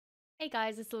Hey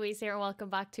guys, it's Louise here and welcome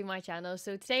back to my channel.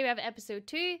 So today we have episode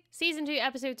 2, season 2,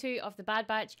 episode 2 of the Bad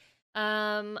Batch.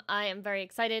 I am very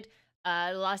excited.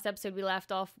 The last episode we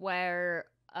left off where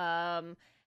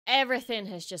everything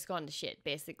has just gone to shit,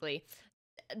 basically.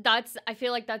 I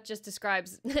feel like that just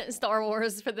describes Star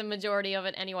Wars for the majority of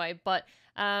it anyway. But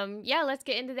yeah, let's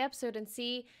get into the episode and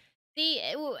see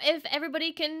if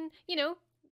everybody can,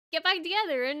 get back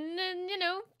together and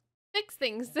fix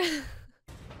things.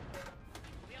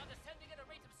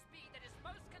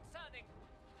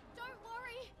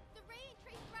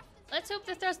 Let's hope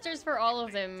the thrusters for all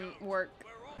of them work.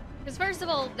 Because first of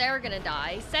all, they're gonna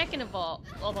die. Second of all,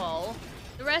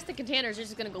 the rest of the containers are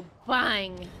just gonna go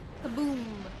bang, kaboom.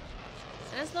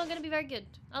 And that's not gonna be very good.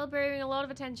 I'll be bringing a lot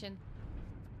of attention.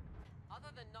 Other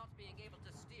than not being able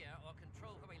to steer or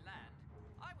control where we land,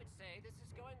 I would say this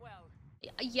is going well.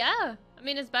 Yeah, I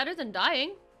mean, it's better than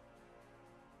dying.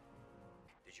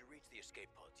 Did you reach the escape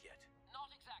pods yet? Not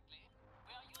exactly.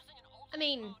 We are using an alternate I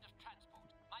mean, mode of transport.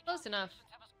 My close enough.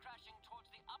 calculations have us crashing towards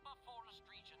the upper forest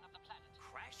region of the planet.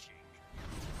 Crashing?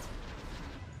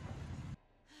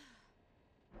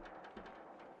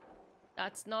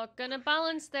 That's not gonna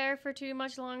balance there for too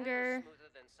much longer.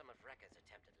 Smoother than some of Wrecker's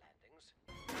attempted landings.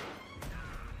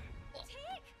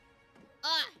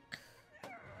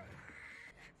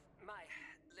 My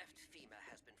left femur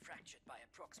has been fractured by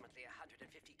approximately 150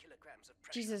 kilograms of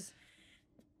pressure. Jesus.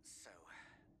 So,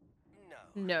 no.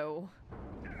 No.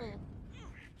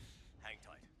 Hang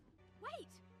tight. Wait!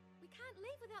 We can't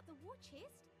leave without the war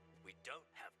chest. We don't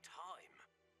have time.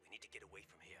 We need to get away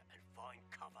from here and find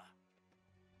cover.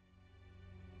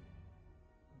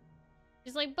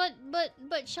 She's like,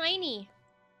 but shiny.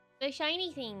 The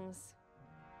shiny things.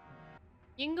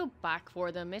 You can go back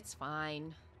for them, it's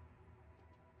fine.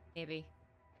 Maybe.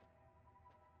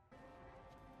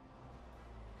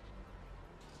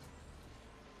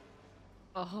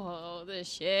 Oh, the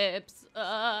ships.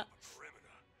 Perimeter.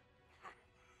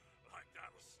 Like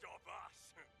that'll stop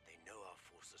us. They know our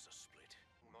forces are split.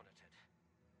 Monitored.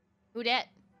 Who dat?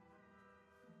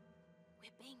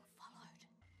 We're being followed.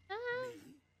 Me?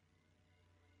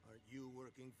 Aren't you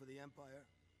working for the Empire?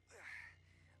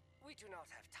 We do not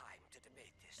have time to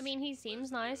debate this. I mean, he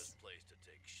seems nice. Place to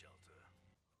take shelter.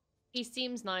 He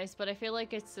seems nice, but I feel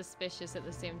like it's suspicious at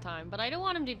the same time. But I don't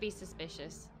want him to be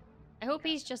suspicious. I hope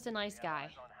he's just a nice guy.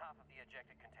 On half of the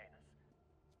ejected containers.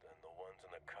 Then the ones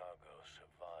in the cargo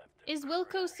survived. the Is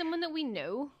Wilco someone that we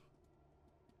know?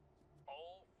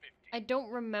 all 50. I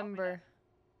don't remember.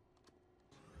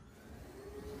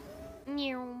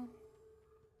 Meow.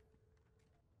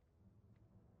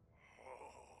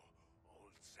 Oh,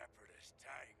 old separatist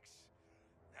tanks.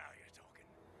 Now you're talking.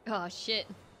 Oh shit.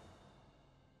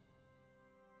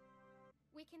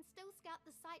 We can still scout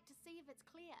the site to see if it's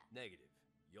clear. Negative.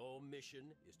 Your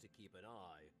mission is to keep an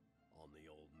eye on the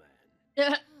old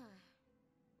man.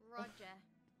 Roger.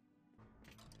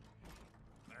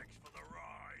 Thanks for the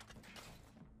ride.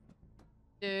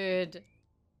 Dude,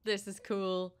 this is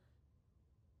cool.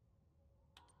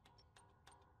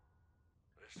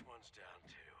 This one's down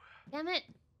too. Damn it.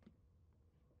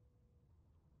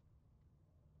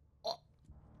 Oh.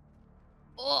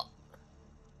 Oh.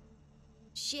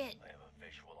 Shit. I have a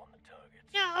visual on the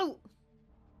targets. No.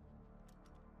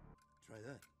 Try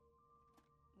that.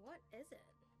 What is it?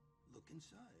 Look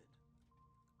inside.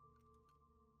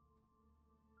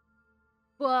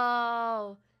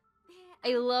 Whoa. I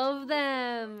They're love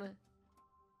them.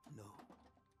 No.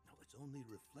 No, it's only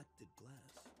reflected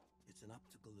glass. It's an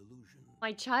optical illusion.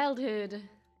 My childhood.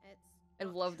 It's I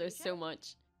not love this so trigger?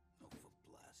 much. Oh, for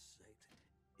blast's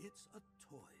sake. It's a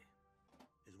toy.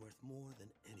 It's worth more than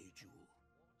any jewel.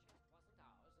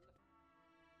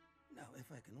 Now, if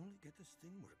I can only get this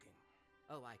thing working.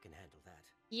 Oh, I can handle that.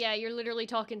 Yeah, you're literally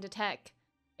talking to tech.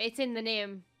 It's in the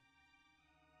name.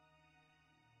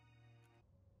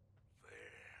 There.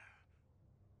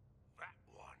 That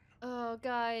one. Oh, Get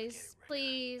guys, it, Wrecker.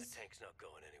 please. The tank's not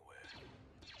going anywhere.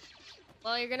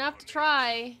 Well, you're gonna have to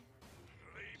try.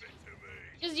 Leave it to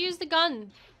me. Just use the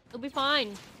gun. It'll be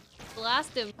fine.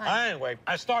 Blast him. Anyway,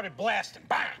 I started blasting.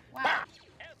 Bang! Bang!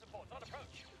 Air supports on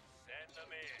approach. Send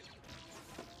them in.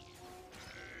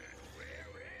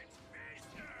 We're in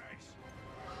business.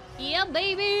 Yeah,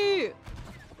 baby!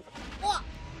 Oh!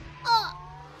 Oh!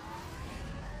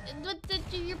 But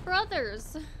they're your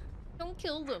brothers. Don't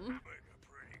kill them. Make a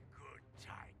pretty good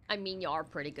tank. I mean, you are a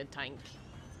pretty good tank.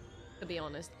 To be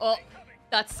honest. Oh,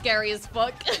 that's scary as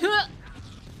fuck.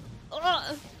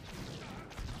 Oh.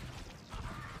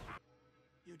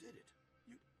 You did it.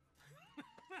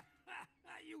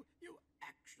 You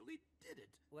actually did it.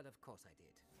 Well, of course I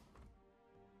did.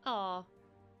 Aw.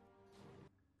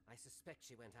 I suspect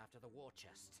she went after the war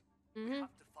chest. We Mm-hmm.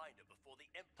 have to find her before the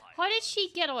Empire. How did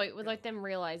she get out without them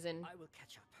realizing? I will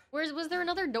catch up. Was there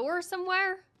another door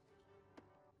somewhere?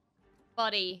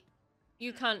 Buddy,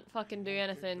 you can't fucking do Won't get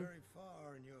anything. very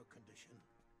far in your condition.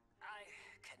 I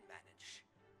can manage.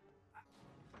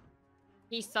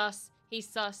 He's sus. He's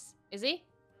sus. Is he?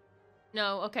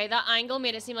 No. Okay, that angle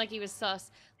made it seem like he was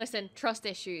sus. Listen, trust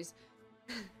issues.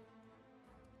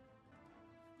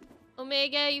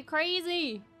 Omega, you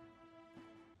crazy.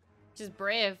 She's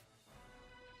brave.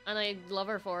 And I love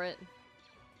her for it.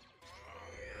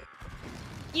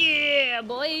 Yeah,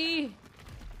 boy!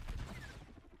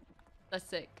 That's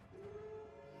sick.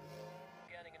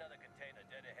 Scanning another container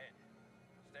dead ahead.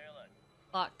 Stay alert.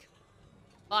 Fuck.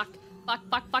 Fuck. Fuck,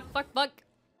 fuck, fuck, fuck, fuck.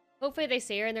 Hopefully they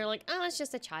see her and they're like, oh, it's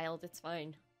just a child. It's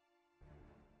fine.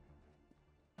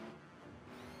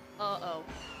 Uh-oh.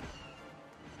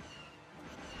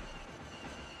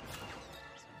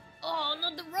 Oh,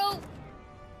 not the rope!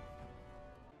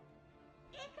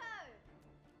 Echo!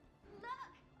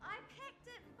 Look! I packed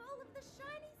it full of the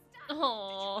shiny stuff!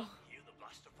 Oh, Hear the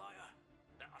blaster fire?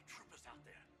 There are troopers out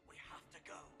there. We have to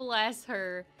go. bless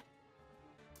her.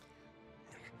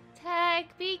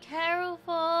 Tech, be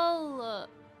careful!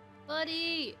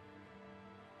 Buddy!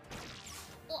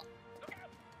 Oh.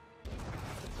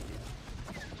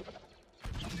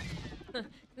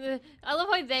 I love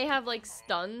how they have like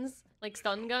stuns, like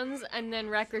stun guns, and then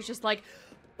Wrecker's just like,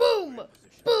 boom!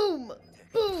 Boom!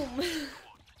 Boom!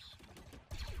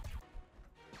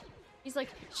 He's like,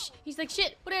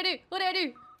 shit, what do I do? What do I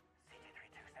do?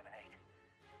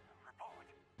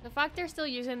 The fact they're still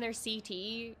using their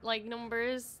CT, like,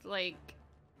 numbers, like...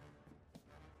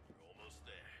 We're almost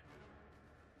there.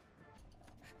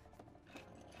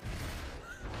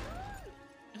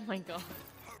 Oh my god.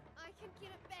 I can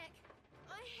get it back.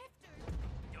 I have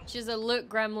to. She's a look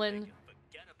gremlin,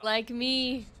 Forget about like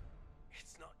me.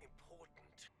 It's not important.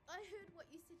 I heard what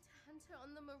you said to Hunter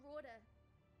on the Marauder.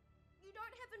 You don't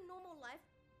have a normal life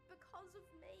because of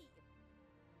me.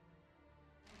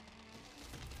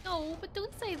 No, but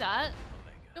don't say that.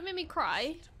 Omega, Don't make me cry.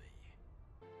 listen to me.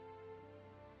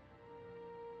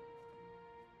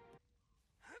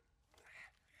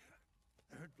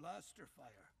 I heard blaster fire,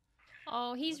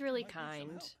 Oh, he's really Might need some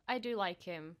kind. help. I do like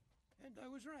him. and I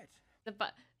was right.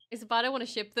 Is it bad I want to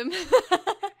ship them?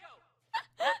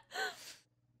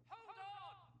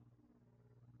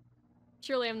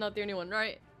 Surely I'm not the only one,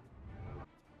 right?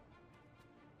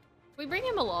 We bring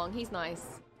him along. He's nice.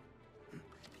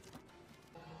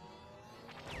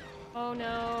 Oh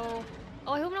no.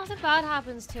 Oh, I hope nothing bad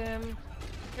happens to him.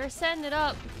 They're setting it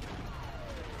up.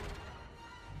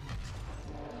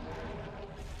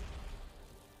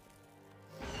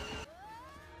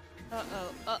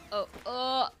 Uh-oh. Uh-oh.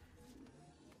 Oh.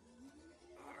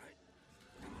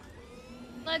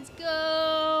 Let's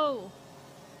go!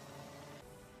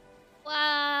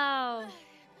 Wow!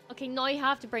 Okay, now you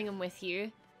have to bring him with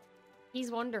you.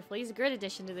 He's wonderful. He's a great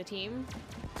addition to the team.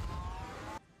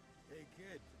 Hey,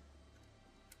 kid.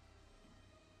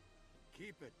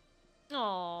 Keep it.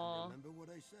 Aww. Remember what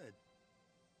I said.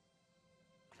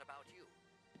 What about you?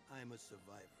 I'm a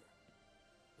survivor.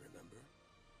 Remember?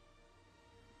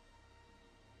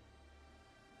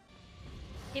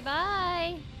 Okay,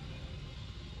 bye!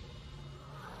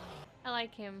 I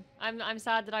like him. I'm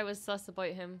sad that I was sus about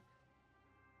him.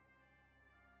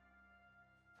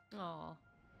 Aww.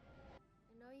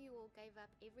 I know you all gave up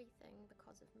everything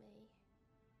because of me.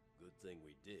 Good thing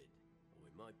we did. Or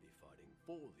we might be fighting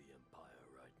for the Empire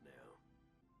right now.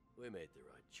 We made the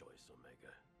right choice,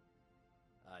 Omega.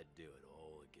 I'd do it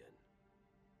all again.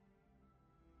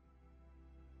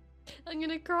 I'm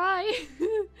gonna cry.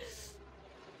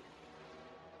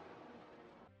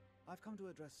 I've come to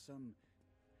address some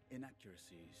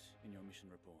inaccuracies in your mission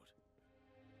report.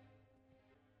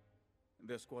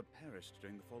 Their squad perished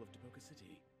during the fall of Tapoka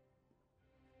City.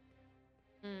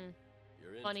 Hmm.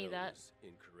 Your Funny intel that. is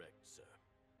incorrect, sir.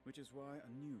 Which is why a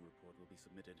new report will be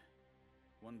submitted.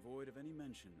 One void of any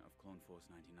mention of Clone Force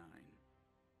 99.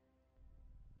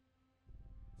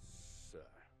 Sir,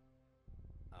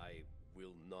 I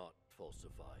will not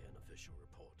falsify an official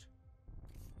report.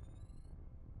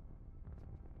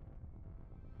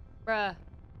 Bruh.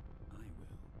 I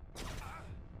will.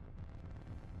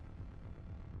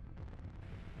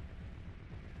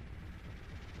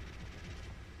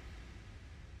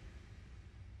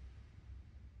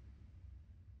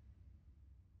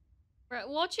 Bruh,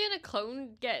 watching a clone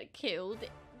get killed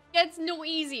gets no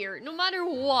easier. No matter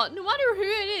what. No matter who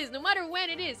it is. No matter when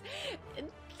it is.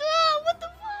 What the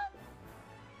fuck?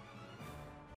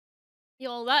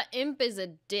 Yo, that imp is a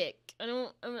dick. I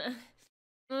don't...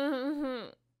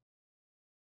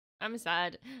 I'm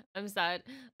sad. I'm sad.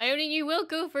 I only knew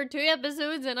Wilco for 2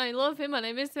 episodes and I love him and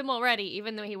I miss him already,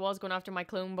 even though he was going after my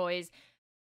clone boys.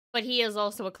 But he is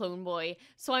also a clone boy.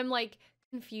 So I'm like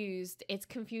confused. It's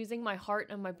confusing my heart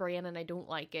and my brain and I don't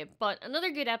like it. But another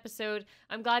good episode.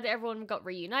 I'm glad that everyone got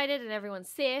reunited and everyone's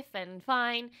safe and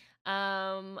fine.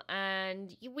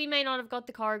 And we may not have got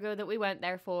the cargo that we went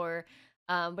there for.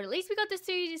 But at least we got to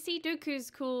see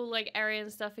Dooku's cool, like, area and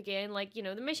stuff again. Like, you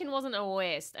know, the mission wasn't a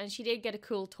waste, and she did get a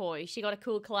cool toy. She got a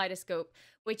cool kaleidoscope,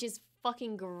 which is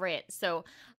fucking great. So,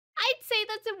 I'd say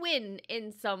that's a win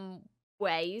in some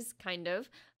ways, kind of.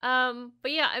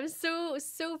 But yeah, I'm so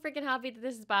freaking happy that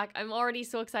this is back. I'm already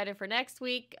so excited for next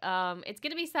week. It's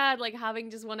gonna be sad, like, having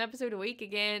just 1 episode a week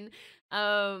again.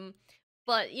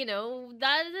 But, you know,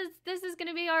 this is going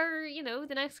to be our, you know,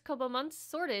 the next couple of months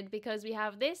sorted because we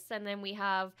have this and then we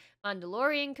have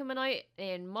Mandalorian coming out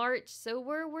in March. So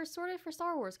we're sorted for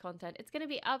Star Wars content. It's going to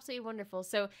be absolutely wonderful.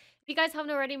 So if you guys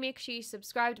haven't already, make sure you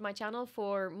subscribe to my channel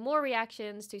for more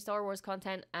reactions to Star Wars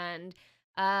content. And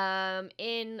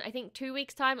in, I think, 2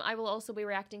 weeks time, I will also be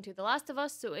reacting to The Last of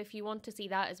Us. So if you want to see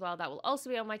that as well, that will also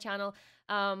be on my channel.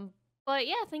 But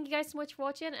yeah, thank you guys so much for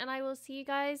watching, and I will see you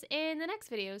guys in the next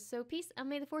video. So peace, and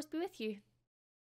may the Force be with you.